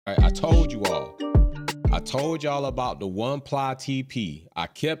I told you all. I told y'all about the one ply TP. I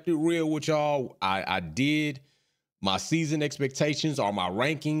kept it real with y'all. I did my season expectations or my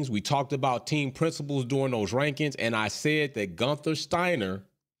rankings. We talked about team principles during those rankings, and I said that Gunther Steiner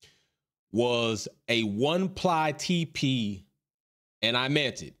was a one ply TP, and I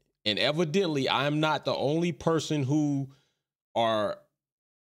meant it. And evidently, I am not the only person who are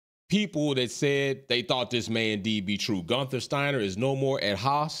people that said they thought this may indeed be true. Gunther Steiner is no more at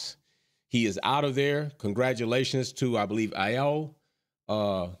HAAS. He is out of there. Congratulations to, I believe, Ao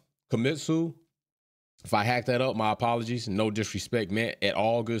Kamitsu. If I hacked that up, my apologies. No disrespect meant at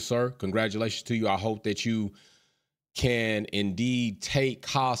all, good sir. Congratulations to you. I hope that you can indeed take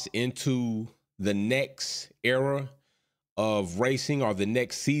HAAS into the next era of racing or the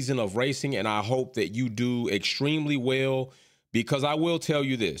next season of racing. And I hope that you do extremely well, because I will tell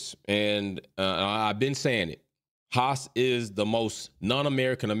you this, and I've been saying it. HAAS is the most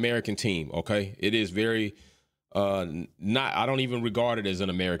non-American team, okay? It is very I don't even regard it as an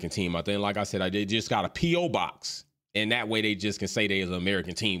American team. I think, like I said, they just got a P.O. box, and that way they just can say they is an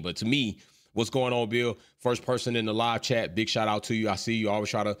American team. But to me, what's going on, Bill? First person in the live chat, big shout out to you. I see you. Always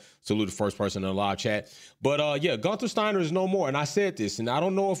try to salute the first person in the live chat. But yeah, Gunther Steiner is no more. And I said this, and I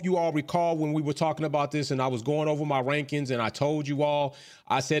don't know if you all recall when we were talking about this and I was going over my rankings, and I told you all,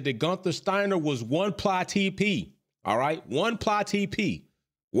 I said that Gunther Steiner was one ply TP. All right, one ply TP.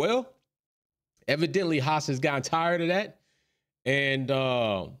 Well, evidently HAAS has gotten tired of that. And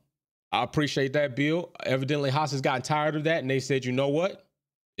I appreciate that, Bill. Evidently HAAS has gotten tired of that, and they said, you know what?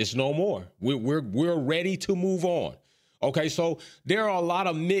 It's no more. We're ready to move on. Okay, so there are a lot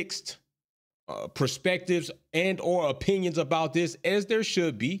of mixed perspectives and or opinions about this, as there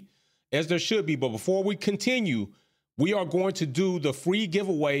should be. But before we continue, we are going to do the free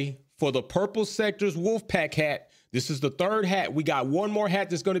giveaway for the Purple Sectors Wolfpack hat. This is the third hat. We got one more hat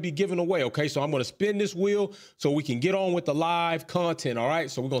that's going to be given away, okay? So I'm going to spin this wheel so we can get on with the live content, all right?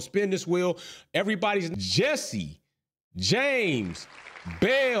 So we're going to spin this wheel. Everybody's Jesse James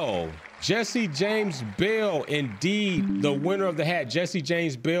Bell. Jesse James Bell, indeed, the winner of the hat. Jesse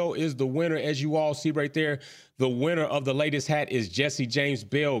James Bell is the winner, as you all see right there. The winner of the latest hat is Jesse James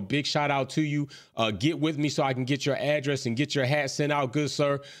Bell. Big shout out to you. Get with me so I can get your address and get your hat sent out, good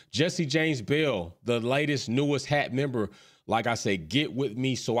sir. Jesse James Bell, the latest, newest hat member. Like I say, get with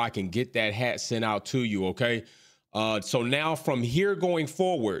me so I can get that hat sent out to you, okay? So now from here going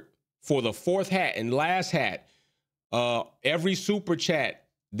forward, for the fourth hat and last hat, every super chat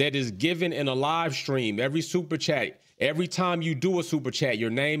that is given in a live stream, every super chat, every time you do a super chat, your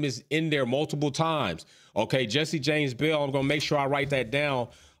name is in there multiple times. Okay, Jesse James Bell, I'm going to make sure I write that down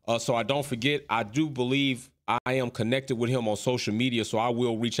so I don't forget. I do believe I am connected with him on social media, so I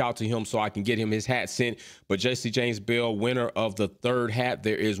will reach out to him so I can get him his hat sent. But Jesse James Bell, winner of the third hat.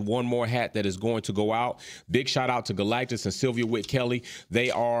 There is one more hat that is going to go out. Big shout out to Galactus and Sylvia Witt Kelly.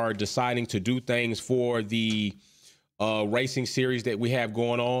 They are deciding to do things for the racing series that we have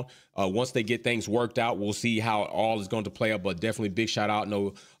going on. Once they get things worked out, we'll see how it all is going to play out, but definitely big shout out.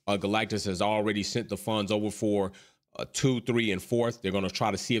 No, Galactus has already sent the funds over for 2, 3, and 4th. They're going to try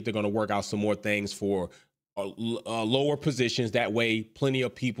to see if they're going to work out some more things for lower positions. That way, plenty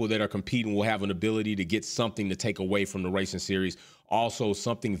of people that are competing will have an ability to get something to take away from the racing series. Also,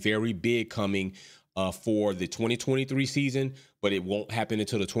 something very big coming for the 2023 season, but it won't happen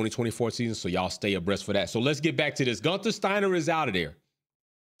until the 2024 season, so y'all stay abreast for that. So let's get back to this. Gunther Steiner is out of there,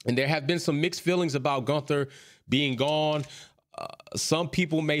 and there have been some mixed feelings about Gunther being gone. Some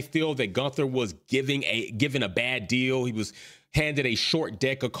people may feel that Gunther was given a bad deal. He was handed a short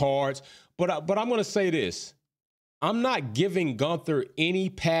deck of cards, but I'm going to say this. I'm not giving Gunther any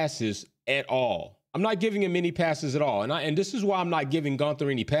passes at all. I'm not giving him any passes at all, and this is why I'm not giving Gunther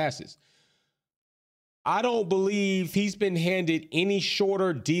any passes. I don't believe he's been handed any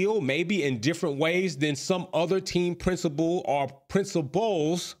shorter deal, maybe in different ways, than some other team principal or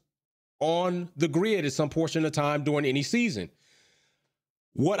principals on the grid at some portion of time during any season.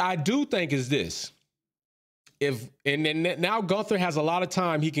 What I do think is this. Now Gunther has a lot of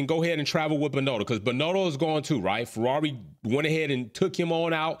time. He can go ahead and travel with Binotto, because Binotto is going too, right? Ferrari went ahead and took him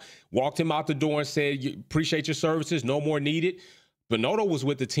on out, walked him out the door and said, appreciate your services, no more needed. Binotto was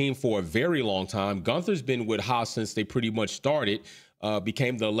with the team for a very long time. Gunther's been with HAAS since they pretty much started,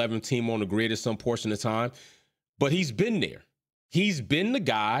 became the 11th team on the grid at some portion of time. But he's been there. He's been the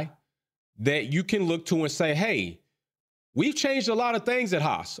guy that you can look to and say, hey, we've changed a lot of things at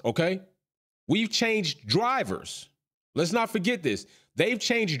HAAS, okay? We've changed drivers. Let's not forget this. They've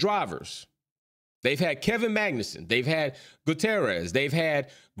changed drivers. They've had Kevin Magnussen. They've had Gutierrez. They've had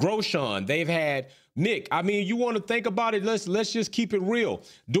Grosjean. They've had Nick, I mean, you want to think about it, let's just keep it real.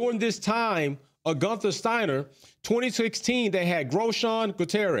 During this time, Gunther Steiner, 2016, they had Grosjean,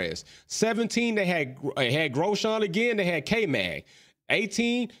 Gutierrez. 17, they had Grosjean again, they had K-Mag.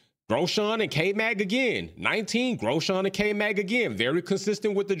 18, Grosjean and K-Mag again. 19, Grosjean and K-Mag again. Very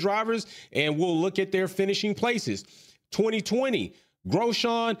consistent with the drivers, and we'll look at their finishing places. 2020,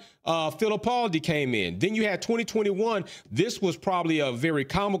 Grosjean, Fittipaldi came in. Then you had 2021. This was probably a very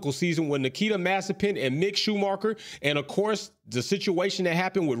comical season when Nikita Mazepin and Mick Schumacher, and of course, the situation that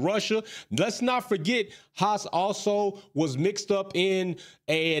happened with Russia. Let's not forget, Haas also was mixed up in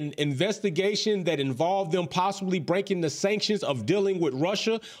an investigation that involved them possibly breaking the sanctions of dealing with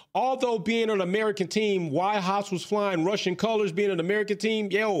Russia. Although being an American team, why Haas was flying Russian colors, being an American team,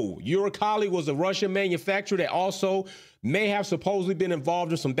 Uralkali was a Russian manufacturer that also may have supposedly been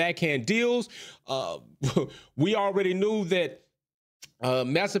involved in some backhand deals. We already knew that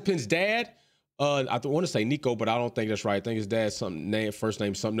Mazepin's dad, I want to say Nico, but I don't think that's right. I think his dad's first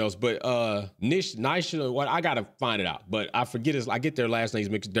name something else. But I gotta find it out. But I forget I get their last names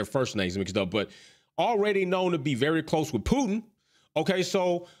mixed, their first names mixed up. But already known to be very close with Putin. Okay,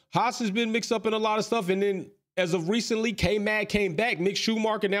 so Haas has been mixed up in a lot of stuff, and then as of recently, K-Mag came back, Mick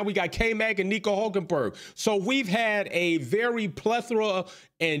Schumacher. Now we got K-Mag and Nico Hulkenberg. So we've had a very plethora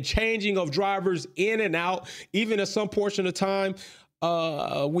and changing of drivers in and out. Even at some portion of time,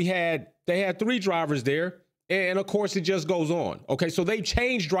 they had 3 drivers there. And of course, it just goes on. Okay, so they've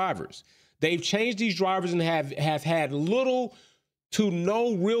changed drivers. They've changed these drivers and have had little to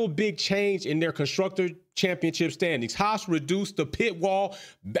no real big change in their constructor championship standings. Haas reduced the pit wall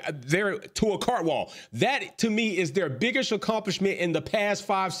there to a kart wall. That, to me, is their biggest accomplishment in the past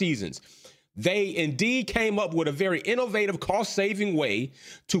 5 seasons. They indeed came up with a very innovative, cost-saving way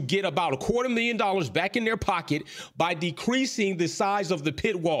to get about $250,000 back in their pocket by decreasing the size of the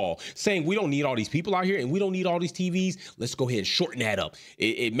pit wall, saying we don't need all these people out here and we don't need all these TVs. Let's go ahead and shorten that up.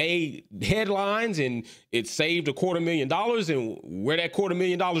 It made headlines and it saved $250,000, and where that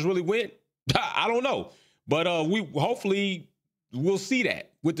 $250,000 really went, I don't know. But we hopefully we'll see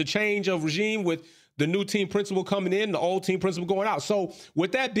that with the change of regime, with the new team principal coming in, the old team principal going out. So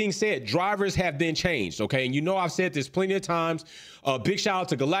with that being said, drivers have been changed, okay? And you know I've said this plenty of times. Big shout out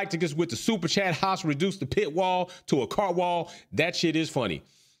to Galacticus with the super chat. Haas reduced the pit wall to a kart wall. That shit is funny.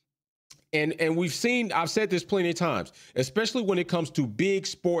 And we've seen, I've said this plenty of times, especially when it comes to big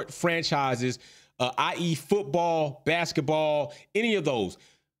sport franchises, i.e. football, basketball, any of those.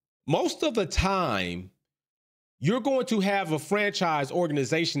 Most of the time, you're going to have a franchise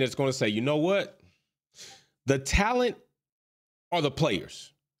organization that's going to say, you know what? The talent are the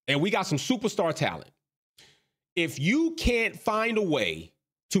players, and we got some superstar talent. If you can't find a way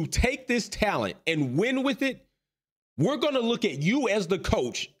to take this talent and win with it, we're going to look at you as the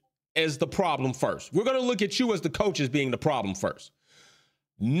coach as the problem first. We're going to look at you as the coach as being the problem first.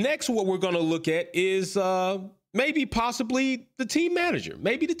 Next, what we're going to look at is maybe possibly the team manager.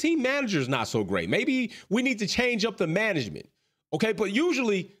 Maybe the team manager is not so great. Maybe we need to change up the management. Okay, but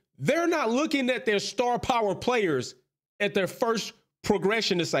usually they're not looking at their star power players at their first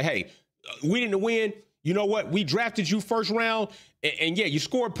progression to say, hey, we didn't win. You know what? We drafted you first round, and yeah, you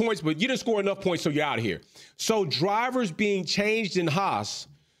scored points, but you didn't score enough points, so you're out of here. So drivers being changed in Haas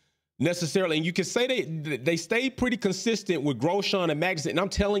necessarily, and you can say they stayed pretty consistent with Grosjean and Magnussen. And I'm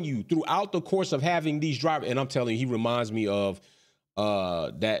telling you, throughout the course of having these drivers, and I'm telling you, he reminds me of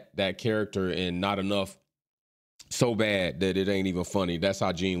that character in Not Enough. So bad that it ain't even funny. That's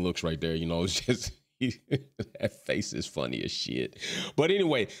how Gene looks right there. You know, it's just that face is funny as shit. But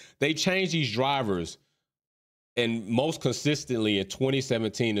anyway, they changed these drivers, and most consistently in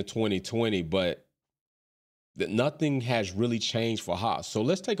 2017 and 2020, but nothing has really changed for Haas. So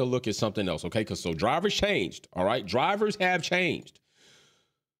let's take a look at something else, okay? Because so drivers changed, all right? Drivers have changed.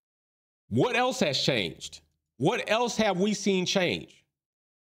 What else has changed? What else have we seen change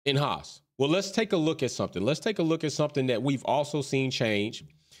in Haas? Well, let's take a look at something. Let's take a look at something that we've also seen change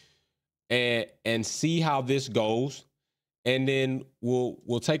and see how this goes. And then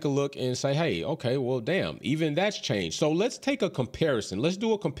we'll take a look and say, hey, okay, well, damn, even that's changed. So let's take a comparison. Let's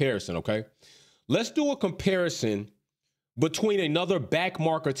do a comparison, okay? Let's do a comparison between another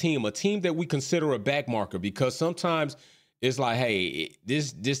backmarker team, a team that we consider a backmarker, because sometimes it's like, hey,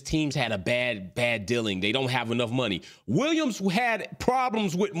 this team's had a bad dealing. They don't have enough money. Williams had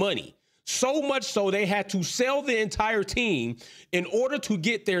problems with money. So much so they had to sell the entire team in order to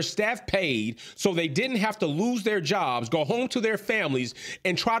get their staff paid so they didn't have to lose their jobs, go home to their families,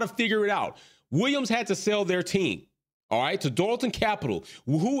 and try to figure it out. Williams had to sell their team, All right, to Dalton Capital.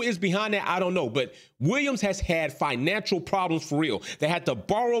 Who is behind that? I don't know. But Williams has had financial problems for real. They had to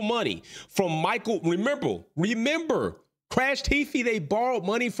borrow money from Michael. Remember, Crash Teefy, they borrowed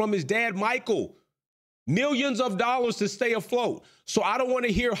money from his dad, Michael. Millions of dollars to stay afloat. So I don't want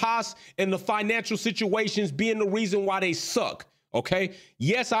to hear HAAS and the financial situations being the reason why they suck. Okay.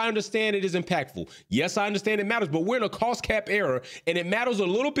 Yes, I understand it is impactful. Yes, I understand it matters, but we're in a cost cap era and it matters a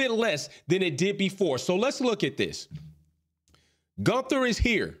little bit less than it did before. So let's look at this. Gunther is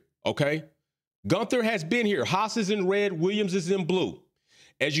here. Okay. Gunther has been here. HAAS is in red. Williams is in blue.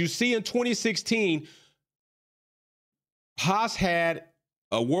 As you see in 2016, HAAS had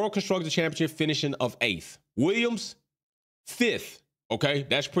a World Constructor Championship finishing of 8th. Williams, 5th. Okay.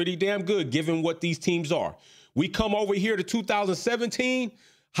 That's pretty damn good given what these teams are. We come over here to 2017,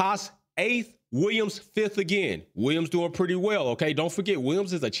 HAAS 8th, Williams 5th again. Williams doing pretty well, okay? Don't forget,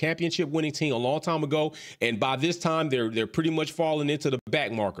 Williams is a championship winning team a long time ago, and by this time, they're pretty much falling into the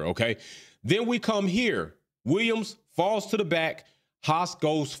back marker, okay? Then we come here. Williams falls to the back. HAAS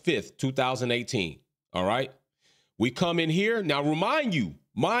goes 5th, 2018, all right? We come in here. Now, mind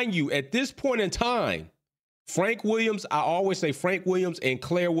you, at this point in time, Frank Williams, I always say Frank Williams and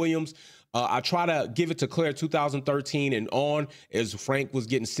Claire Williams. I try to give it to Claire 2013 and on as Frank was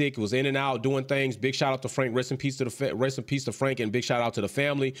getting sick, was in and out doing things. Big shout out to Frank. Rest in peace to Frank, and big shout out to the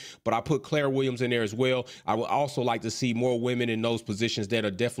family. But I put Claire Williams in there as well. I would also like to see more women in those positions that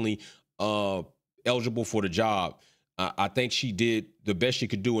are definitely eligible for the job. I think she did the best she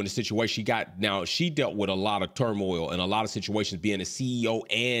could do in the situation she got. Now, she dealt with a lot of turmoil and a lot of situations being a CEO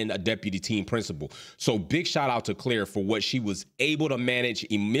and a deputy team principal. So big shout out to Claire for what she was able to manage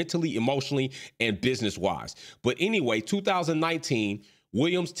mentally, emotionally, and business-wise. But anyway, 2019,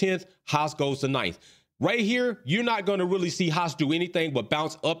 Williams 10th, HAAS goes to 9th. Right here, you're not going to really see HAAS do anything but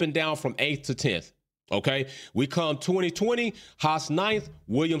bounce up and down from 8th to 10th. Okay? We come 2020, HAAS 9th,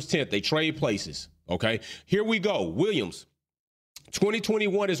 Williams 10th. They trade places. Okay, here we go. Williams,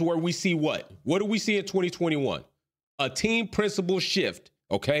 2021 is where we see what? What do we see in 2021? A team principal shift,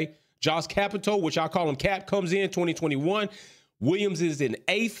 okay? Josh Capito, which I call him Cap, comes in 2021. Williams is in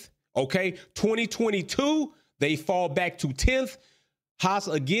 8th, okay? 2022, they fall back to 10th. HAAS,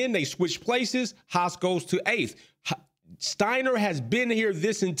 again, they switch places. HAAS goes to 8th. Steiner has been here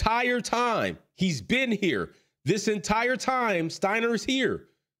this entire time. He's been here this entire time. Steiner is here,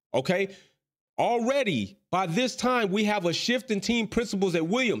 okay? Already, by this time, we have a shift in team principals at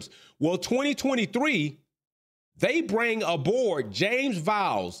Williams. Well, 2023, they bring aboard James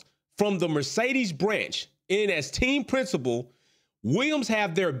Vowles from the Mercedes branch in as team principal. Williams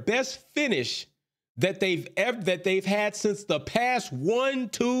have their best finish that they've had since the past 1,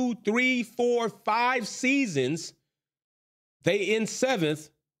 2, 3, 4, 5 seasons. They end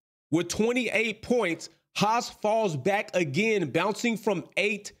 7th with 28 points. HAAS falls back again, bouncing from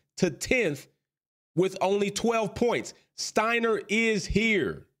 8th to 10th. With only 12 points. Steiner is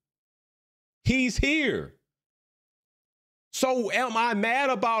here. He's here. So am I mad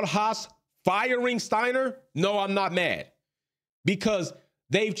about HAAS firing Steiner? No, I'm not mad. Because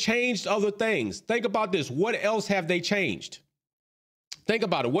they've changed other things. Think about this. What else have they changed? Think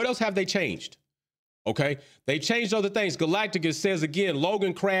about it. What else have they changed? Okay, they changed other things. Galacticus says again,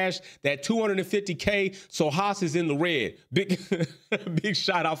 Logan crashed that 250K, so HAAS is in the red. Big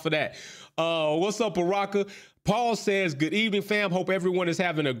shout out for that. What's up, Baraka? Paul says, good evening, fam. Hope everyone is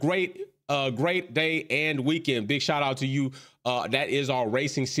having a great day and weekend. Big shout out to you. That is our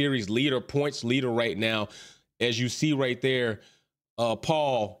racing series leader, points leader right now. As you see right there,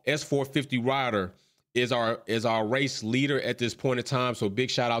 Paul, S450 rider, is our race leader at this point in time. So big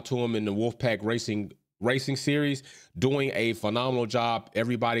shout out to him in the Wolfpack Racing Series, doing a phenomenal job.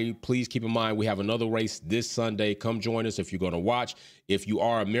 Everybody, please keep in mind, we have another race this Sunday. Come join us if you're going to watch. If you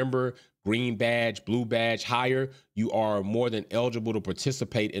are a member, green badge, blue badge, higher, you are more than eligible to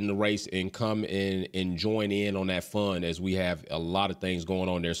participate in the race and come in and join in on that fun, as we have a lot of things going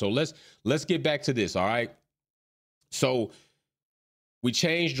on there. So let's get back to this. All right. So we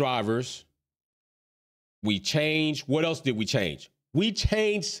changed drivers. What else did we change? We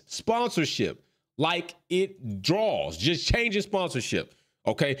changed sponsorship, like it draws, just changing sponsorship.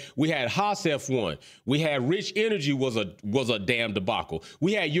 Okay, we had HAAS F1. We had Rich Energy was a damn debacle.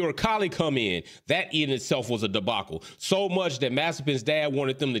 We had Uricali come in. That in itself was a debacle. So much that Mazepin's dad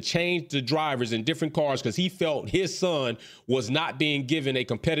wanted them to change the drivers in different cars because he felt his son was not being given a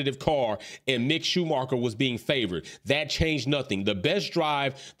competitive car and Mick Schumacher was being favored. That changed nothing. The best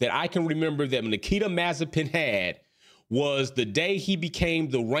drive that I can remember that Nikita Mazepin had was the day he became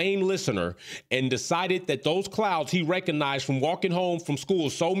the rain listener and decided that those clouds he recognized from walking home from school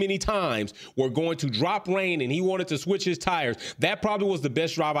so many times were going to drop rain, and he wanted to switch his tires. That probably was the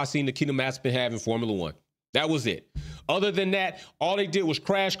best drive I've seen Nikita Mazepin have in Formula One. That was it. Other than that, all they did was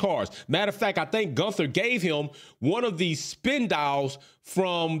crash cars. Matter of fact, I think Gunther gave him one of these spin dials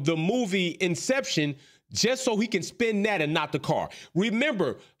from the movie Inception just so he can spin that and not the car.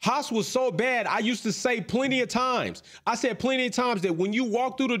 Remember, HAAS was so bad, I used to say plenty of times. I said plenty of times that when you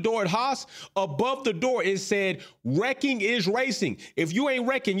walk through the door at HAAS, above the door it said, wrecking is racing. If you ain't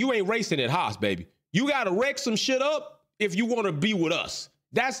wrecking, you ain't racing at HAAS, baby. You got to wreck some shit up if you want to be with us.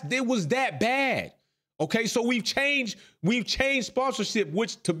 It was that bad. Okay, so we've changed sponsorship,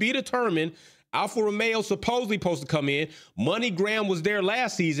 which to be determined. Alfa Romeo supposedly supposed to come in. MoneyGram was there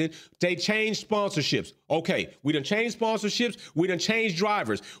last season. They changed sponsorships. Okay, we done changed sponsorships. We done changed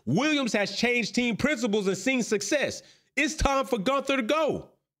drivers. Williams has changed team principles and seen success. It's time for Gunther to go.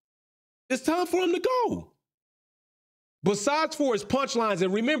 It's time for him to go. Besides for his punchlines,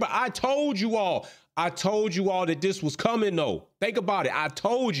 and remember, I told you all that this was coming, though. Think about it. I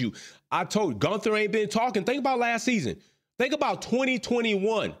told Gunther ain't been talking. Think about last season. Think about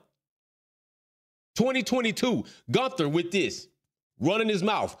 2021. 2022, Gunther with this, running his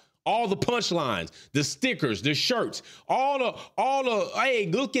mouth, all the punchlines, the stickers, the shirts, all the, hey,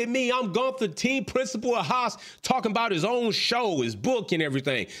 look at me, I'm Gunther, team principal of HAAS, talking about his own show, his book and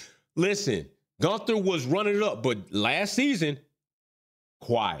everything. Listen, Gunther was running it up, but last season,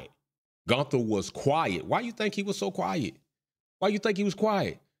 quiet. Gunther was quiet. Why you think he was so quiet? Why you think he was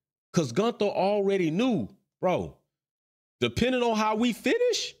quiet? Because Gunther already knew, bro, depending on how we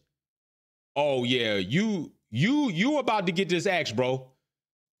finish, oh yeah, you about to get this axe, bro.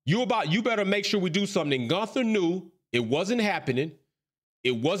 You better make sure we do something. Gunther knew it wasn't happening.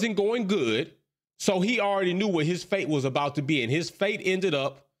 It wasn't going good. So he already knew what his fate was about to be. And his fate ended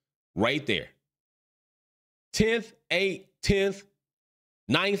up right there. 10th, 8th, 10th,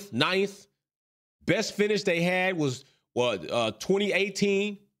 9th. Best finish they had was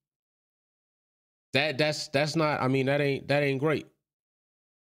 2018. That's not, I mean, that ain't great.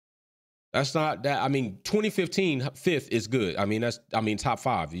 That's not that. I mean, 2015 fifth is good. I mean, top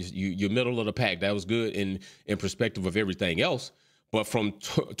five. You're middle of the pack. That was good in perspective of everything else. But from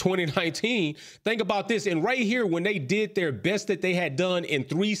 2019, think about this. And right here, when they did their best that they had done in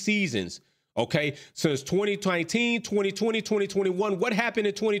 3 seasons, okay, since 2019, 2020, 2021, what happened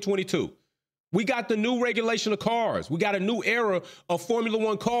in 2022? We got the new regulation of cars. We got a new era of Formula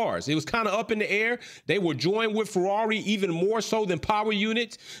One cars. It was kind of up in the air. They were joined with Ferrari even more so than power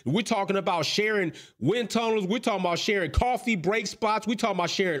units. We're talking about sharing wind tunnels. We're talking about sharing coffee break spots. We're talking about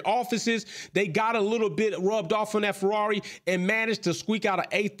sharing offices. They got a little bit rubbed off on that Ferrari and managed to squeak out an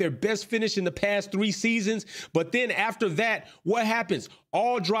 8th, their best finish in the past 3 seasons. But then after that, what happens?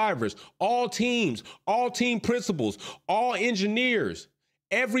 All drivers, all teams, all team principals, all engineers,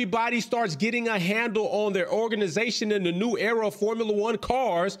 everybody starts getting a handle on their organization in the new era of Formula One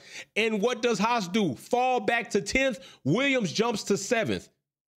cars. And what does HAAS do? Fall back to 10th. Williams jumps to 7th.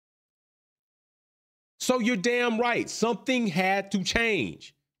 So you're damn right. Something had to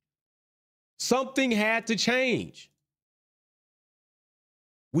change. Something had to change.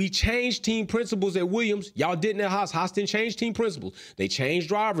 We changed team principles at Williams. Y'all didn't at HAAS. HAAS didn't change team principles. They changed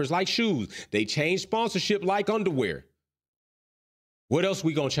drivers like shoes. They changed sponsorship like underwear. What else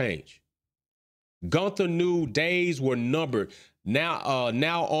we gonna change? Gunther knew days were numbered. Now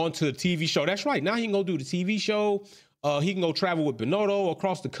on to the TV show. That's right. Now he can go do the TV show. He can go travel with Binotto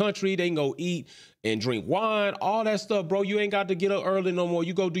across the country. They can go eat and drink wine, all that stuff, bro. You ain't got to get up early no more.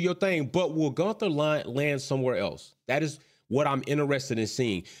 You go do your thing. But will Gunther land somewhere else? That is what I'm interested in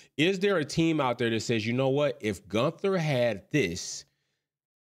seeing. Is there a team out there that says, you know what? If Gunther had this,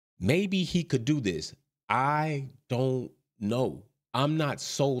 maybe he could do this. I don't know. I'm not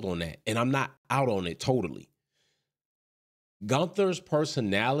sold on that, and I'm not out on it totally. Gunther's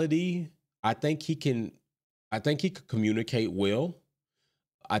personality, I think he could communicate well.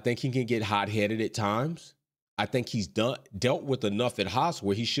 I think he can get hot-headed at times. I think he's dealt with enough at HAAS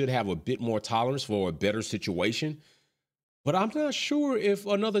where he should have a bit more tolerance for a better situation. But I'm not sure if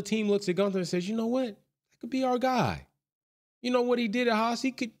another team looks at Gunther and says, you know what, that could be our guy. You know what he did at HAAS?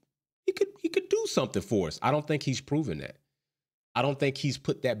 He could do something for us. I don't think he's proven that. I don't think he's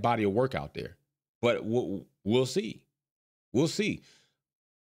put that body of work out there, but we'll see. We'll see.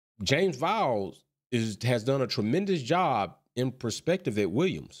 James Vowles has done a tremendous job in perspective at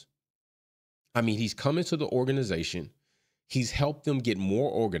Williams. I mean, he's come into the organization. He's helped them get more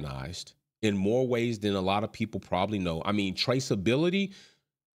organized in more ways than a lot of people probably know. I mean, traceability,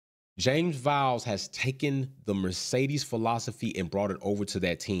 James Viles has taken the Mercedes philosophy and brought it over to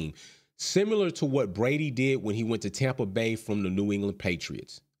that team, similar to what Brady did when he went to Tampa Bay from the New England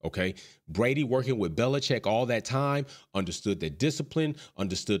Patriots. Okay, Brady working with Belichick all that time, understood the discipline,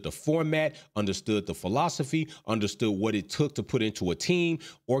 understood the format, understood the philosophy, understood what it took to put into a team,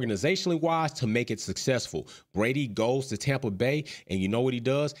 organizationally wise, to make it successful. Brady goes to Tampa Bay, and you know what he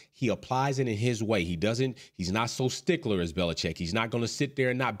does? He applies it in his way. He's not so stickler as Belichick. He's not going to sit there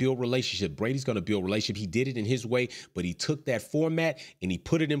and not build relationship. Brady's going to build relationship. He did it in his way, but he took that format and he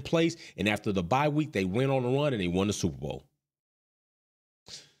put it in place. And after the bye week, they went on a run and they won the Super Bowl.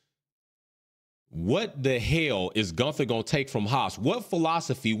 What the hell is Gunther going to take from HAAS? What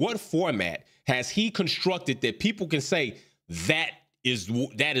philosophy, what format has he constructed that people can say that is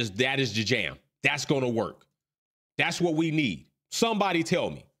the jam? That's going to work. That's what we need. Somebody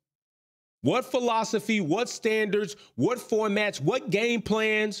tell me. What philosophy, what standards, what formats, what game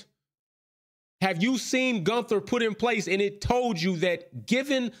plans have you seen Gunther put in place, and it told you that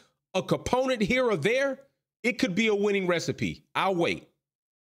given a component here or there, it could be a winning recipe? I'll wait.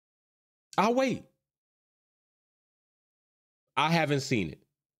 I'll wait. I haven't seen it.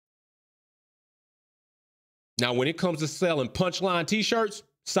 Now, when it comes to selling punchline t-shirts,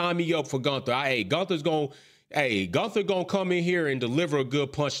 sign me up for Gunther. Gunther's gonna come in here and deliver a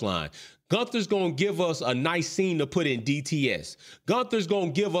good punchline. Gunther's gonna give us a nice scene to put in DTS. Gunther's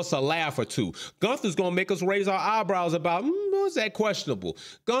gonna give us a laugh or two. Gunther's gonna make us raise our eyebrows about, was that questionable?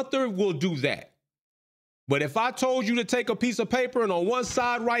 Gunther will do that. But if I told you to take a piece of paper and on one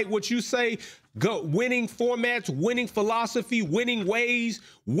side write what you say, winning formats, winning philosophy, winning ways,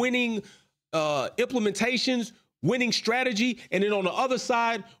 winning implementations, winning strategy, and then on the other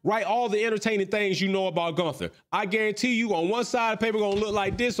side, write all the entertaining things you know about Gunther, I guarantee you on one side of paper going to look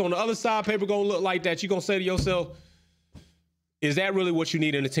like this, on the other side of paper going to look like that. You're going to say to yourself, is that really what you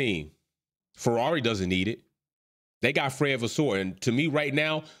need in a team? Ferrari doesn't need it. They got Fred Vasseur, and to me right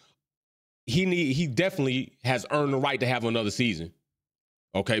now, he definitely has earned the right to have another season.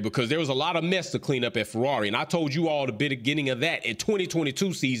 Okay, because there was a lot of mess to clean up at Ferrari. And I told you all the beginning of that in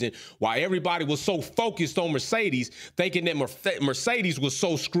 2022 season, why everybody was so focused on Mercedes, thinking that Mercedes was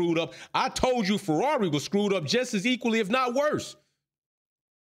so screwed up. I told you Ferrari was screwed up just as equally, if not worse.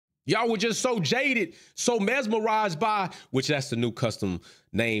 Y'all were just so jaded, so mesmerized by, which that's the new custom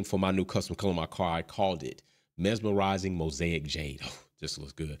name for my new custom color on my car. I called it Mesmerizing Mosaic Jade. Oh, this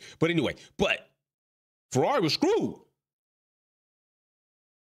looks good. But anyway, Ferrari was screwed.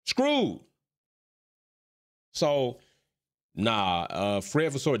 So,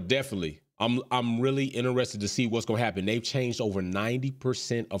 Fred Vasseur definitely. I'm really interested to see what's going to happen. They've changed over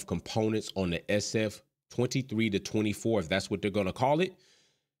 90% of components on the SF 23 to 24, if that's what they're going to call it.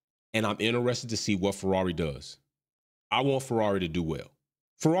 And I'm interested to see what Ferrari does. I want Ferrari to do well.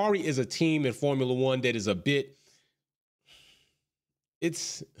 Ferrari is a team in Formula One that is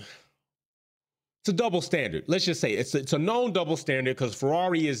it's a double standard. Let's just say it's a known double standard because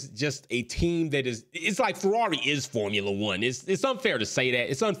Ferrari is just a team that it's like Ferrari is Formula One. It's unfair to say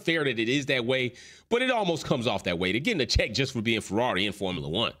that. It's unfair that it is that way, but it almost comes off that way. They're getting a check just for being Ferrari in Formula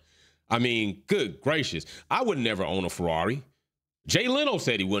One. I mean, good gracious. I would never own a Ferrari. Jay Leno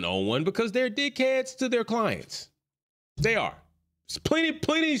said he wouldn't own one because they're dickheads to their clients. They are.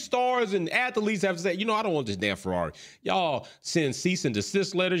 Plenty stars and athletes have said, I don't want this damn Ferrari. Y'all send cease and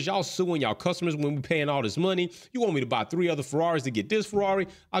desist letters. Y'all suing y'all customers when we paying all this money. You want me to buy 3 other Ferraris to get this Ferrari?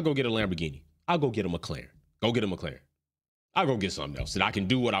 I'll go get a Lamborghini. I'll go get a McLaren. I'll go get something else that I can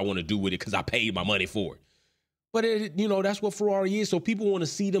do what I want to do with it because I paid my money for it. But, that's what Ferrari is. So people want to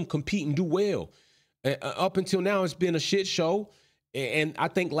see them compete and do well. Up until now, it's been a shit show. And I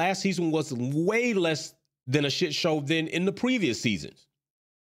think last season was way less than a shit show than in the previous seasons.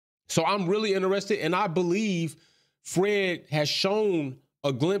 So I'm really interested, and I believe Fred has shown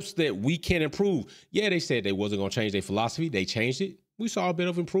a glimpse that we can improve. Yeah, they said they wasn't going to change their philosophy. They changed it. We saw a bit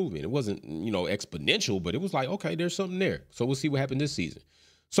of improvement. It wasn't, exponential, but it was like, okay, there's something there. So we'll see what happened this season.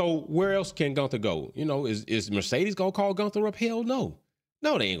 So where else can Gunther go? Is Mercedes going to call Gunther up? Hell no.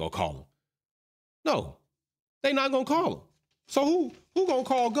 No, they ain't going to call him. No, they not going to call him. So who going to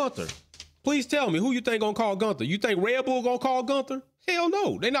call Gunther? Please tell me who you think gonna call Gunther. You think Red Bull gonna call Gunther? Hell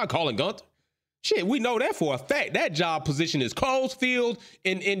no, they're not calling Gunther. Shit, we know that for a fact. That job position is closed filled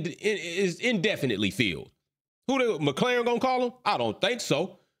and is indefinitely filled. Who the McLaren gonna call him? I don't think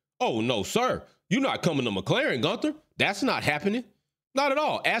so. Oh no, sir, you're not coming to McLaren, Gunther. That's not happening. Not at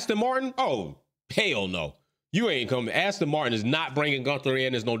all. Aston Martin? Oh hell no. You ain't coming. Aston Martin is not bringing Gunther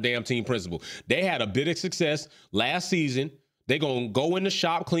in as no damn team principal. They had a bit of success last season. They're going to go in the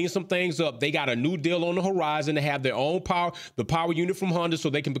shop, clean some things up. They got a new deal on the horizon to have their own the power unit from Honda, so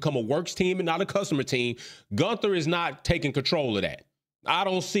they can become a works team and not a customer team. Gunther is not taking control of that. I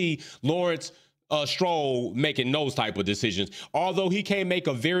don't see Lawrence Stroll making those type of decisions. Although he can make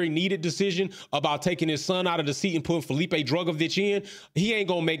a very needed decision about taking his son out of the seat and putting Felipe Drugovich in, he ain't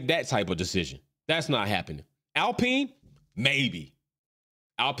going to make that type of decision. That's not happening. Alpine, maybe.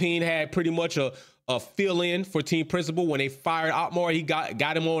 Alpine had pretty much a fill-in for team principal when they fired Otmar. He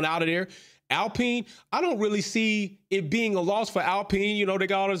got him on out of there. Alpine, I don't really see it being a loss for Alpine. You know, they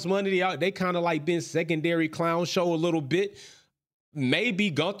got all this money. They kind of like been secondary clown show a little bit. Maybe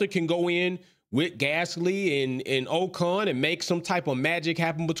Gunther can go in with Gasly and Ocon and make some type of magic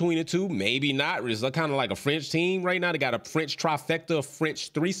happen between the two. Maybe not. It's kind of like a French team right now. They got a French trifecta, French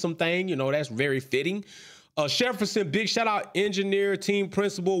threesome thing. You know, that's very fitting. Jefferson, big shout out, engineer, team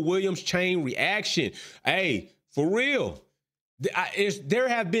principal, Williams chain reaction. Hey, for real, there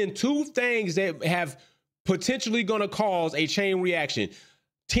have been two things that have potentially going to cause a chain reaction.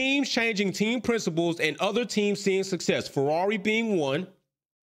 Teams changing team principals and other teams seeing success. Ferrari being one,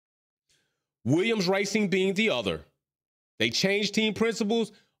 Williams Racing being the other. They changed team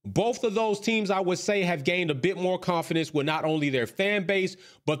principals. Both of those teams, I would say, have gained a bit more confidence with not only their fan base,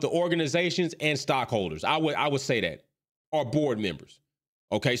 but the organizations and stockholders. I would say that, or board members.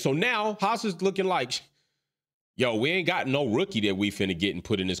 Okay, so now Haas is looking like, yo, we ain't got no rookie that we finna get and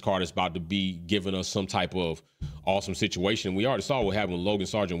put in this car that's about to be giving us some type of awesome situation. We already saw what happened with Logan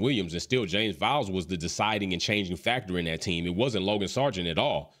Sargent Williams, and still James Vowles was the deciding and changing factor in that team. It wasn't Logan Sargent at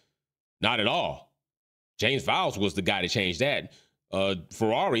all. Not at all. James Vowles was the guy that changed that.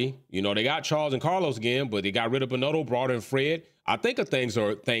 Ferrari, you know, they got Charles and Carlos again, but they got rid of Binotto, brought in Fred. I think things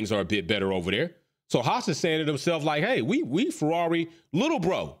are a bit better over there. So Haas is saying to himself, like, hey, we Ferrari, little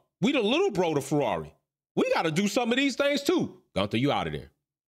bro. We the little bro to Ferrari. We got to do some of these things too. Gunther, you out of there.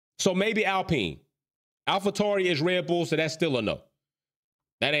 So maybe Alpine. AlphaTauri is Red Bull, so that's still a no.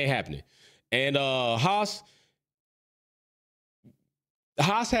 That ain't happening. And Haas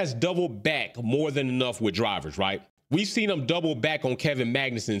has doubled back more than enough with drivers, right? We've seen them double back on Kevin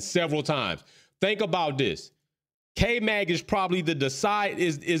Magnussen several times. Think about this. K-Mag is probably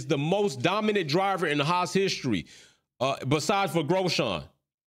is the most dominant driver in the Haas history, besides for Grosjean.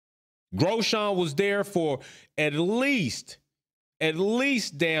 Grosjean was there for at least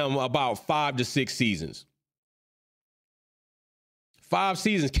damn about 5 to 6 seasons. 5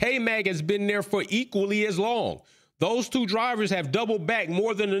 seasons. K-Mag has been there for equally as long. Those two drivers have doubled back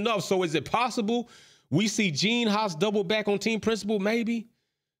more than enough. So is it possible we see Gene HAAS double back on team principal? Maybe.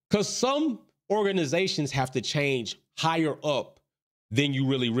 Because some organizations have to change higher up than you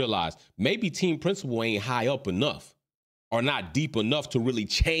really realize. Maybe team principal ain't high up enough or not deep enough to really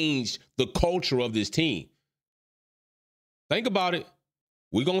change the culture of this team. Think about it.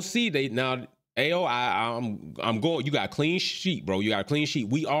 We're going to see. Ayo, I'm going. You got a clean sheet, bro. You got a clean sheet.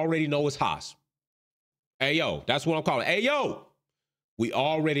 We already know it's HAAS. Ayo, that's what I'm calling. Ayo, we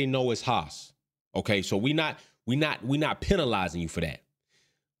already know it's HAAS. Okay, so we not penalizing you for that.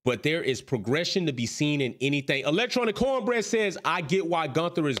 But there is progression to be seen in anything. Electronic Cornbread says, I get why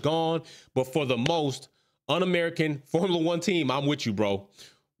Gunther is gone, but for the most un-American Formula One team, I'm with you, bro.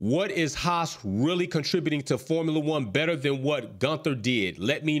 What is HAAS really contributing to Formula One better than what Gunther did?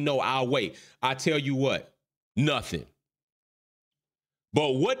 Let me know. I'll wait. I tell you what, nothing.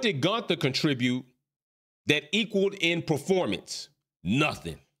 But what did Gunther contribute that equaled in performance?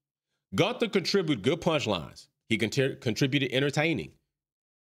 Nothing. Gunther contributed good punchlines. He contributed entertaining.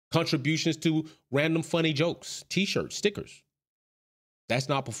 Contributions to random funny jokes, T-shirts, stickers. That's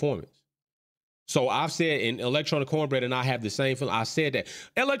not performance. So I've said, in Electronic Cornbread and I have the same feeling. I said that.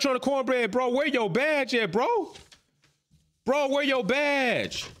 Electronic Cornbread, bro, where your badge at, bro? Bro, where your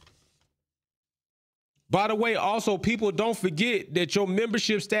badge? By the way, also, people don't forget that your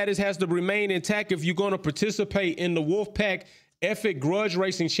membership status has to remain intact if you're going to participate in the Wolfpack Epic Grudge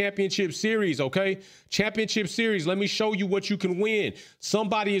Racing Championship Series, okay? Championship Series, let me show you what you can win.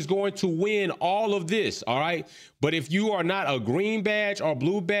 Somebody is going to win all of this, all right? But if you are not a green badge or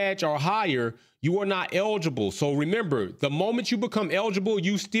blue badge or higher, you are not eligible. So remember, the moment you become eligible,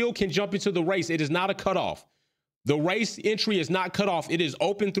 you still can jump into the race. It is not a cutoff. The race entry is not cut off. It is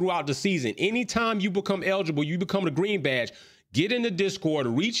open throughout the season. Anytime you become eligible, you become a green badge, Get in the Discord,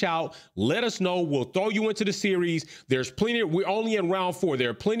 reach out, let us know. We'll throw you into the series. There's plenty. We're only in round 4. There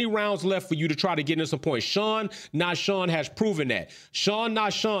are plenty of rounds left for you to try to get into some points. Sean, not Sean, has proven that. Sean,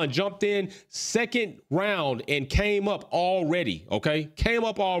 not Sean, jumped in second round and came up already, okay? Came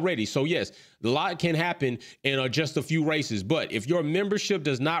up already. So, yes, a lot can happen in just a few races. But if your membership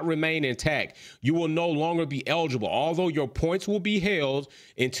does not remain intact, you will no longer be eligible. Although your points will be held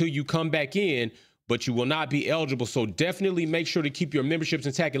until you come back in, but you will not be eligible. So definitely make sure to keep your memberships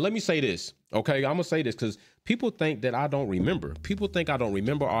intact. And let me say this, okay? I'm going to say this because people think that I don't remember. People think I don't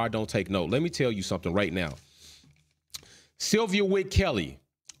remember or I don't take note. Let me tell you something right now. Sylvia Witt Kelly,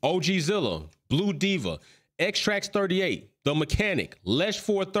 OG Zilla, Blue Diva, X-Trax 38, The Mechanic, Lesh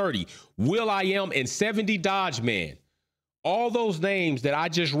 430, Will I Am, and 70 Dodge Man. All those names that I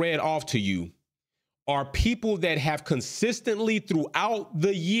just read off to you are people that have consistently throughout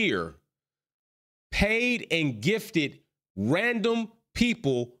the year paid and gifted random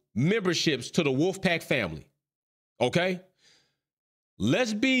people memberships to the Wolfpack family. Okay?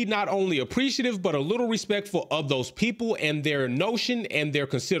 Let's be not only appreciative, but a little respectful of those people and their notion and their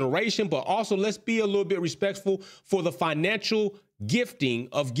consideration, but also let's be a little bit respectful for the financial gifting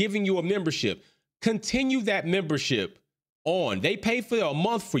of giving you a membership. Continue that membership on. They pay for a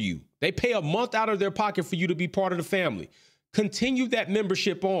month for you. They pay a month out of their pocket for you to be part of the family. Continue that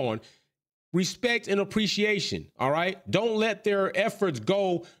membership on. Respect and appreciation, all right? Don't let their efforts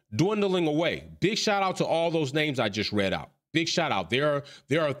go dwindling away. Big shout out to all those names I just read out. Big shout out. There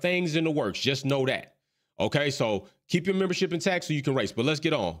are things in the works. Just know that. Okay, so keep your membership intact so you can race. But let's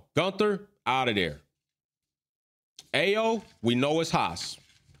get on. Gunther, out of there. Ayo, we know it's HAAS.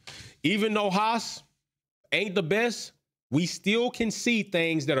 Even though HAAS ain't the best, we still can see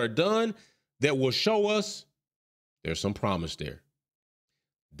things that are done that will show us there's some promise there.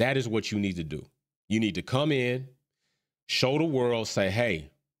 That is what you need to do. You need to come in, show the world, say,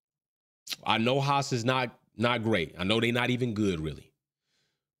 hey, I know HAAS is not great. I know they're not even good, really.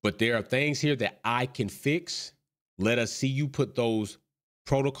 But there are things here that I can fix. Let us see you put those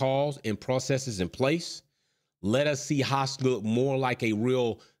protocols and processes in place. Let us see HAAS look more like a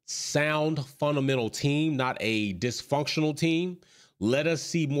real sound, fundamental team, not a dysfunctional team. Let us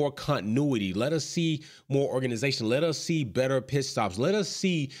see more continuity. Let us see more organization. Let us see better pit stops. Let us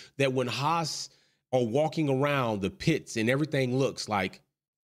see that when HAAS are walking around the pits and everything looks like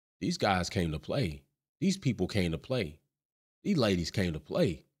these guys came to play. These people came to play. These ladies came to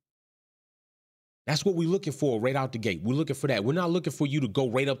play. That's what we're looking for right out the gate. We're looking for that. We're not looking for you to go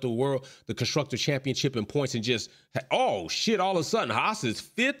right up the Constructor Championship in points and just, oh, shit, all of a sudden, HAAS is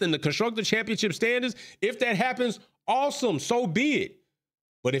 5th in the Constructor Championship standings. If that happens, awesome, so be it.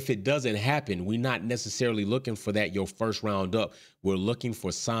 But if it doesn't happen, we're not necessarily looking for that your first round up. We're looking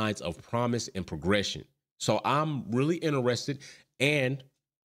for signs of promise and progression. So I'm really interested, and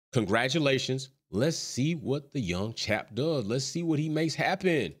congratulations. Let's see what the young chap does. Let's see what he makes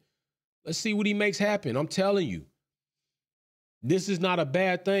happen. Let's see what he makes happen. I'm telling you, this is not a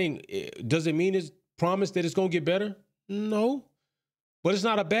bad thing. Does it mean it's promised that it's going to get better? No. But it's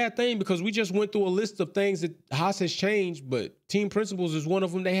not a bad thing because we just went through a list of things that HAAS has changed, but team principles is one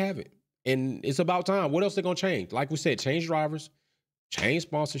of them they haven't. And it's about time. What else they going to change? Like we said, change drivers, change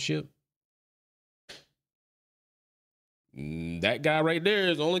sponsorship. That guy right there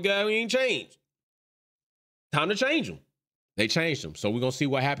is the only guy who ain't changed. Time to change him. They changed them. So we're going to see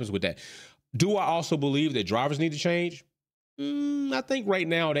what happens with that. Do I also believe that drivers need to change? I think right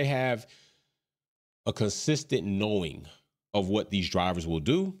now they have a consistent knowing of what these drivers will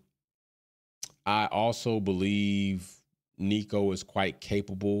do. I also believe Nico is quite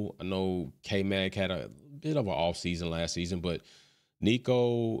capable. I know K-Mag had a bit of an off season last season, but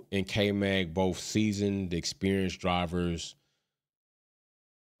Nico and K-Mag, both seasoned, experienced drivers.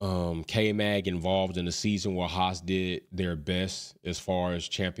 K-Mag involved in the season where HAAS did their best as far as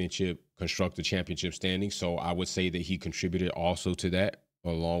constructor championship standings. So I would say that he contributed also to that,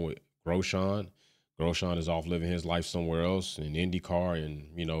 along with Grosjean. Grosjean is off living his life somewhere else in IndyCar, and,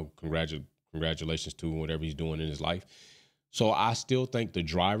 you know, congratulations to him, whatever he's doing in his life. So I still think the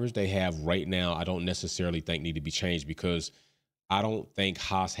drivers they have right now, I don't necessarily think need to be changed, because I don't think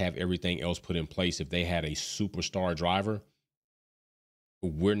HAAS have everything else put in place. If they had a superstar driver,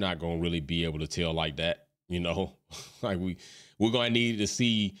 we're not going to really be able to tell like that, you know. Like we're going to need to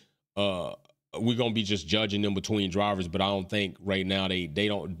see, we're going to be just judging them between drivers, but I don't think right now they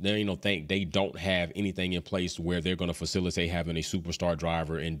don't have anything in place where they're going to facilitate having a superstar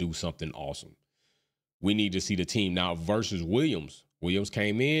driver and do something awesome. We need to see the team now versus Williams. Williams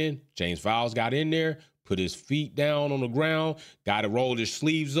came in, James Vowles got in there, put his feet down on the ground, got to roll his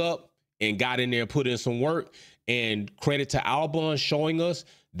sleeves up, and got in there and put in some work. And credit to Albon showing us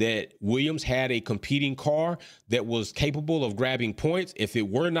that Williams had a competing car that was capable of grabbing points. If it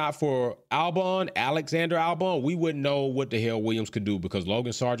were not for Alexander Albon, we wouldn't know what the hell Williams could do, because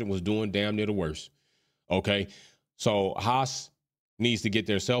Logan Sargent was doing damn near the worst. Okay, so Haas needs to get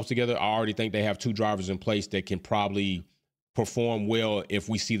themselves together. I already think they have 2 drivers in place that can probably perform well if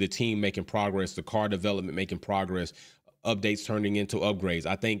we see the team making progress, the car development making progress, updates turning into upgrades.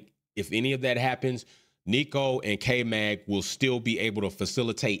 I think if any of that happens, Nico and K-Mag will still be able to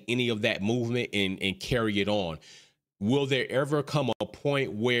facilitate any of that movement and carry it on. Will there ever come a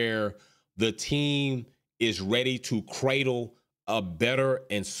point where the team is ready to cradle a better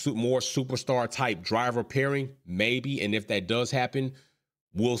and more superstar type driver pairing? Maybe. And if that does happen,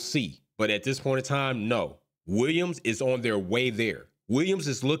 we'll see. But at this point in time, no. Williams is on their way there. Williams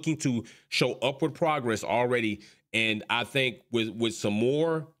is looking to show upward progress already. And I think with some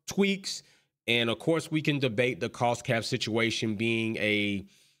more tweaks, and of course we can debate the cost cap situation being a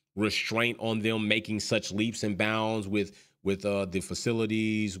restraint on them making such leaps and bounds with the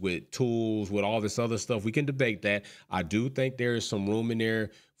facilities, with tools, with all this other stuff. We can debate that. I do think there is some room in there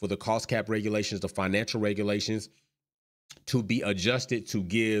for the cost cap regulations, the financial regulations, to be adjusted to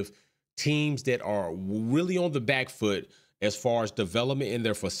give teams that are really on the back foot as far as development in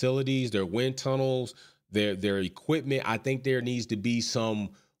their facilities, their wind tunnels, their equipment. I think there needs to be some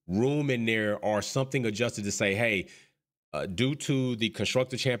room in there or something adjusted to say, hey, due to the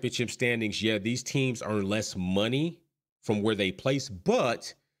Constructor Championship standings, yeah, these teams earn less money from where they place,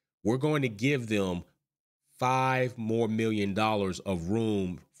 but we're going to give them $5 more million of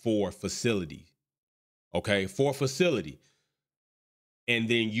room for facility. Okay, for facility. And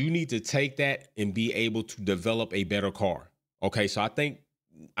then you need to take that and be able to develop a better car. Okay, so I think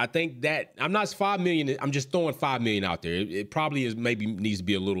that I'm not 5 million. I'm just throwing 5 million out there. It probably is, maybe needs to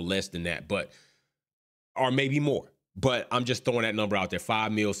be a little less than that, but, or maybe more. But I'm just throwing that number out there.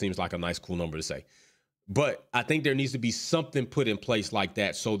 5 mil seems like a nice, cool number to say. But I think there needs to be something put in place like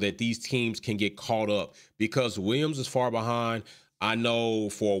that so that these teams can get caught up, because Williams is far behind. I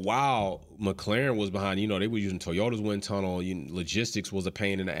know for a while McLaren was behind. You know, they were using Toyota's wind tunnel. Logistics was a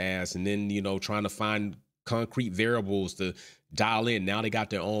pain in the ass. And then, you know, trying to find concrete variables to dial in. Now they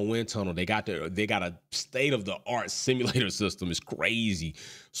got their own wind tunnel. They got a state-of-the-art simulator system. It's crazy.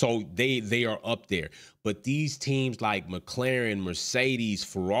 So they are up there. But these teams like McLaren, Mercedes,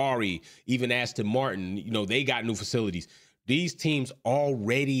 Ferrari, even Aston Martin, you know, they got new facilities. These teams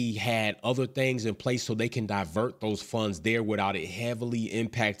already had other things in place so they can divert those funds there without it heavily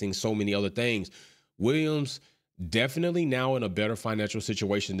impacting so many other things. Williams definitely now in a better financial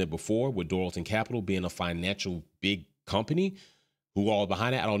situation than before, with Doralton Capital being a financial big company. Who all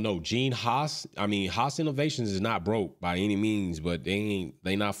behind it? I don't know. Gene HAAS. I mean, HAAS Innovations is not broke by any means, but they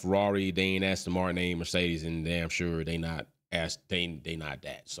not Ferrari, they ain't Aston Martin, they ain't Mercedes, and damn sure they not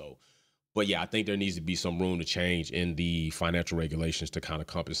that. So, but yeah, I think there needs to be some room to change in the financial regulations to kind of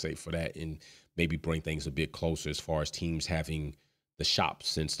compensate for that and maybe bring things a bit closer as far as teams having the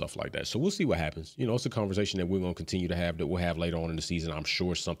shops and stuff like that. So we'll see what happens. You know, it's a conversation that we're going to continue to have, that we'll have later on in the season. I'm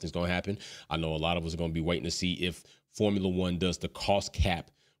sure something's going to happen. I know a lot of us are going to be waiting to see if Formula One does the cost cap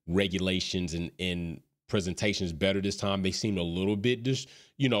regulations and presentations better this time. They seemed a little bit just,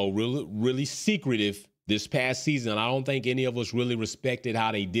 you know, really secretive this past season. I don't think any of us really respected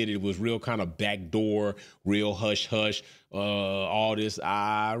how they did it. It was real kind of backdoor, real hush-hush, all this.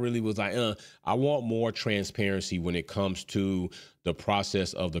 I really was like, I want more transparency when it comes to the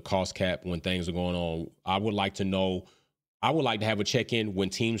process of the cost cap when things are going on. I would like to have a check-in when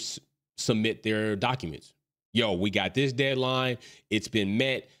teams submit their documents. Yo, we got this deadline. It's been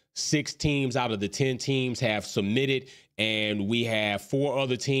met. 6 teams out of the 10 teams have submitted, and we have 4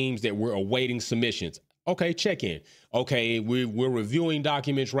 other teams that we're awaiting submissions. Okay, check in. Okay, we're reviewing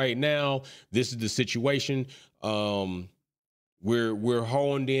documents right now. This is the situation. We're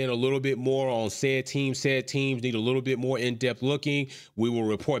honed in a little bit more on said teams need a little bit more in-depth looking. We will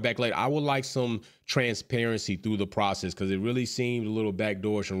report back later. I would like some transparency through the process, because it really seemed a little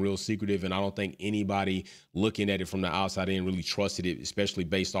backdoorish and real secretive, and I don't think anybody looking at it from the outside in really trusted it, especially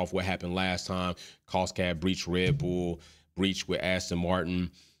based off what happened last time. Cost cap breach Red Bull, breach with Aston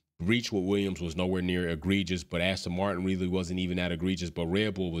Martin. Breach with Williams was nowhere near egregious, but Aston Martin really wasn't even that egregious. But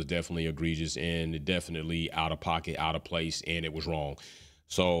Red Bull was definitely egregious and definitely out of pocket, out of place, and it was wrong.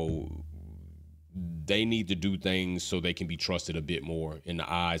 So they need to do things so they can be trusted a bit more in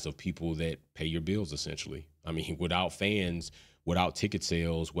the eyes of people that pay your bills, essentially. I mean, without fans, without ticket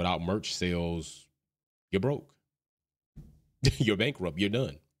sales, without merch sales, you're broke. You're bankrupt. You're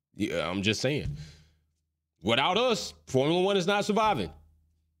done. I'm just saying. Without us, Formula One is not surviving.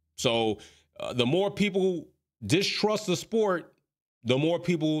 So the more people distrust the sport, the more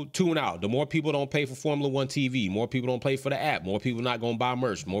people tune out. The more people don't pay for Formula One TV. More people don't pay for the app. More people not going to buy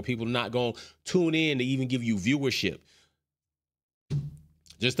merch. More people not going to tune in to even give you viewership.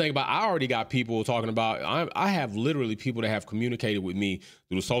 Just think about, I already got people talking about, I have literally people that have communicated with me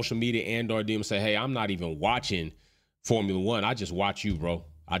through social media and or DM say, hey, I'm not even watching Formula One. I just watch you, bro.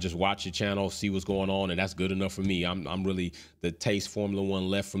 I just watch your channel, see what's going on, and that's good enough for me. I'm really, the taste Formula One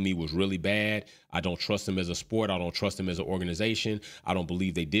left for me was really bad. I don't trust them as a sport. I don't trust them as an organization. I don't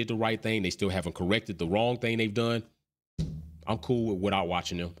believe they did the right thing. They still haven't corrected the wrong thing they've done. I'm cool without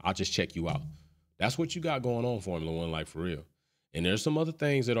watching them. I'll just check you out. That's what you got going on, Formula One, like for real. And there's some other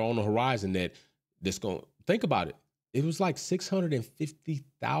things that are on the horizon that's going, think about it. It was like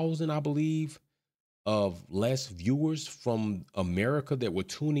 650,000, I believe, of less viewers from America that were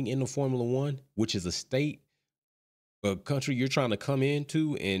tuning into Formula One, which is a country you're trying to come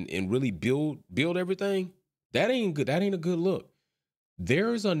into and really build everything. That ain't good. That ain't a good look.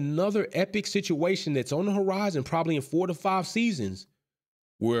 There's another epic situation that's on the horizon, probably in 4 to 5 seasons,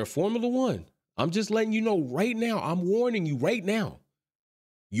 where Formula One, I'm just letting you know right now, I'm warning you right now,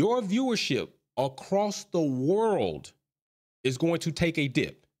 your viewership across the world is going to take a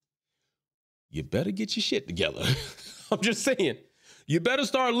dip. You better get your shit together. I'm just saying, you better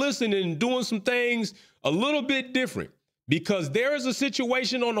start listening and doing some things a little bit different, because there is a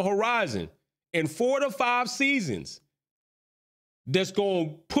situation on the horizon in 4 to 5 seasons that's going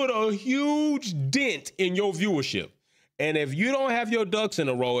to put a huge dent in your viewership. And if you don't have your ducks in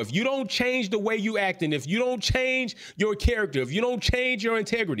a row, if you don't change the way you act, and if you don't change your character, if you don't change your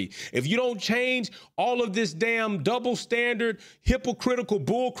integrity, if you don't change all of this damn double standard, hypocritical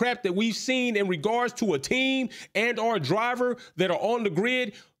bull crap that we've seen in regards to a team and or a driver that are on the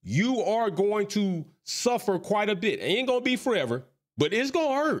grid, you are going to suffer quite a bit. It ain't going to be forever, but it's going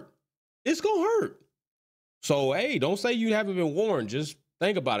to hurt. It's going to hurt. So, hey, don't say you haven't been warned. Just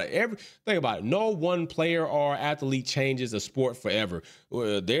think about it. Think about it. No one player or athlete changes a sport forever.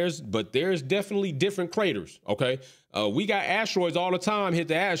 There's definitely different craters. Okay, we got asteroids all the time hit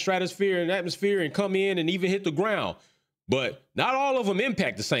the stratosphere and atmosphere and come in and even hit the ground, but not all of them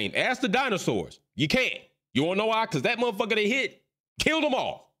impact the same. Ask the dinosaurs. You can't. You want to know why? Because that motherfucker they hit killed them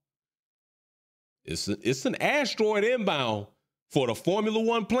all. It's an asteroid inbound for the Formula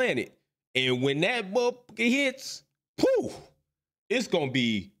One planet, and when that motherfucker hits, poof. It's gonna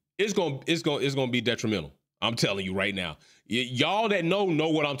be detrimental. I'm telling you right now. Y'all that know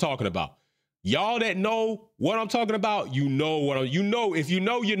what I'm talking about. Y'all that know what I'm talking about, you know if you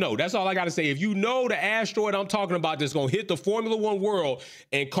know, you know. That's all I gotta say. If you know the asteroid I'm talking about that's gonna hit the Formula One world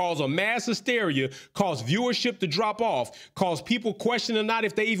and cause a mass hysteria, cause viewership to drop off, cause people questioning not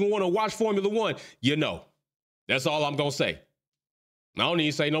if they even want to watch Formula One, you know. That's all I'm gonna say. I don't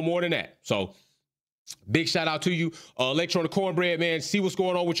need to say no more than that. So big shout out to you, Electronic Cornbread, man. See what's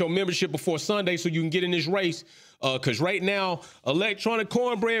going on with your membership before Sunday so you can get in this race. Because right now, Electronic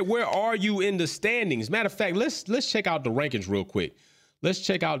Cornbread, where are you in the standings? Matter of fact, let's check out the rankings real quick. Let's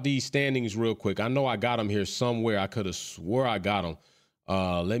check out these standings real quick. I know I got them here somewhere. I could have swore I got them.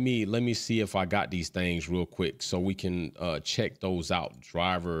 Let me see if I got these things real quick so we can check those out.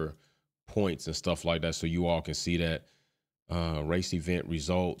 Driver points and stuff like that so you all can see that. Race event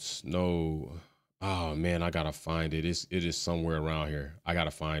results. No. Oh man, I gotta find it. It is somewhere around here. I gotta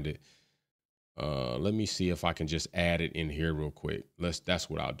find it. Let me see if I can just add it in here real quick. That's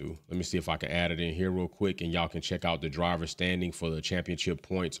what I'll do. Let me see if I can add it in here real quick, and y'all can check out the driver standing for the championship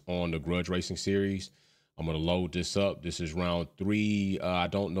points on the Grudge Racing Series. I'm gonna load this up. This is round 3. I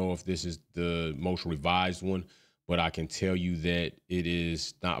don't know if this is the most revised one, but I can tell you that it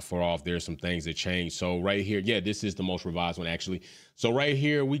is not far off. There's some things that changed. So right here, yeah, this is the most revised one actually. So right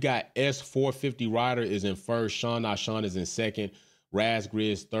here, we got S450 Rider is in first. Sean is in second.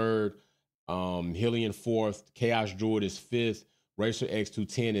 Razgrid is third. Hillian fourth. Chaos Druid is fifth. Racer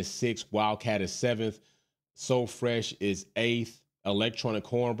X210 is sixth. Wildcat is seventh. So Fresh is eighth. Electronic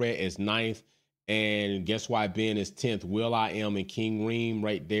Cornbread is ninth. And guess why Ben is 10th? Will I Am and King Reem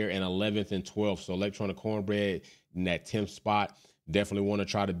right there in 11th and 12th. So Electronic Cornbread in that 10th spot. Definitely want to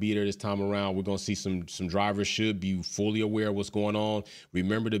try to beat her this time around. We're going to see some drivers should be fully aware of what's going on.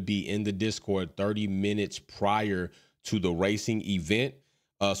 Remember to be in the Discord 30 minutes prior to the racing event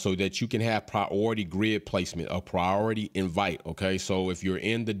so that you can have priority grid placement, a priority invite, okay? So if you're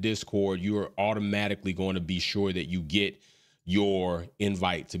in the Discord, you're automatically going to be sure that you get your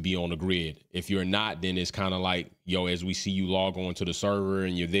invite to be on the grid. If you're not, then it's kind of like, yo, as we see you log on to the server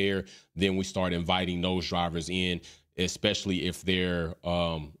and you're there, then we start inviting those drivers in, especially if they're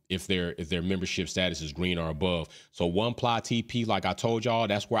if their membership status is green or above. So One Ply TP, like I told y'all,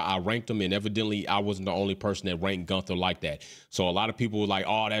 that's where I ranked them, and evidently I wasn't the only person that ranked Gunther like that. So a lot of people were like,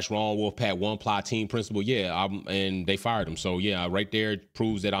 "Oh, that's wrong, Wolfpack. One Ply team principal." Yeah, and they fired him. So yeah, right there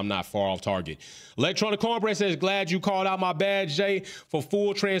proves that I'm not far off target. Electronic Cornbread says, "Glad you called out my badge, Jay. For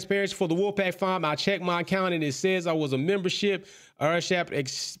full transparency for the Wolfpack farm, I checked my account and it says I was a membership. RSAP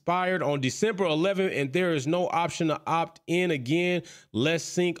expired on December 11th, and there is no option to opt in again. Let's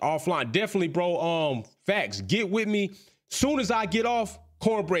sync offline." Definitely, bro. Facts. Get with me. Soon as I get off,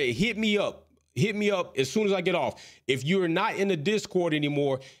 Cornbread, hit me up. Hit me up as soon as I get off. If you're not in the Discord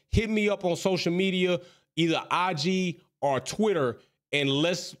anymore, hit me up on social media, either IG or Twitter, and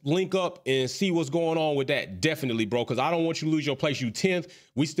let's link up and see what's going on with that. Definitely, bro, because I don't want you to lose your place. You 10th.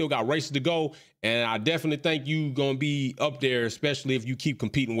 We still got races to go, and I definitely think you going to be up there, especially if you keep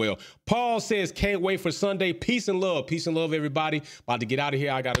competing well. Paul says, "Can't wait for Sunday." Peace and love. Peace and love, everybody. About to get out of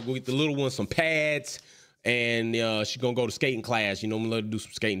here. I got to go get the little one some pads. And she's going to go to skating class. You know, I'm going to let her do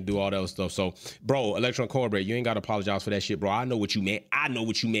some skating, do all that stuff. So, bro, Electron Cornbread, you ain't got to apologize for that shit, bro. I know what you meant. I know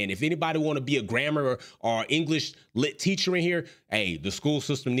what you meant. If anybody want to be a grammar or English lit teacher in here, hey, the school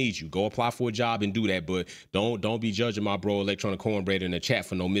system needs you. Go apply for a job and do that. But don't be judging my bro Electronic Cornbread in the chat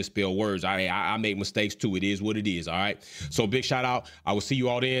for no misspelled words. I make mistakes too. It is what it is, all right? So, big shout out. I will see you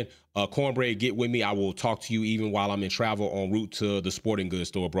all then. Cornbread, get with me. I will talk to you even while I'm in travel en route to the sporting goods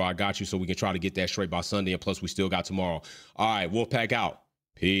store, bro. I got you, so we can try to get that straight by Sunday. And plus, we still got tomorrow. All right, Wolfpack out.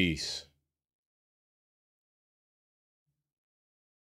 Peace.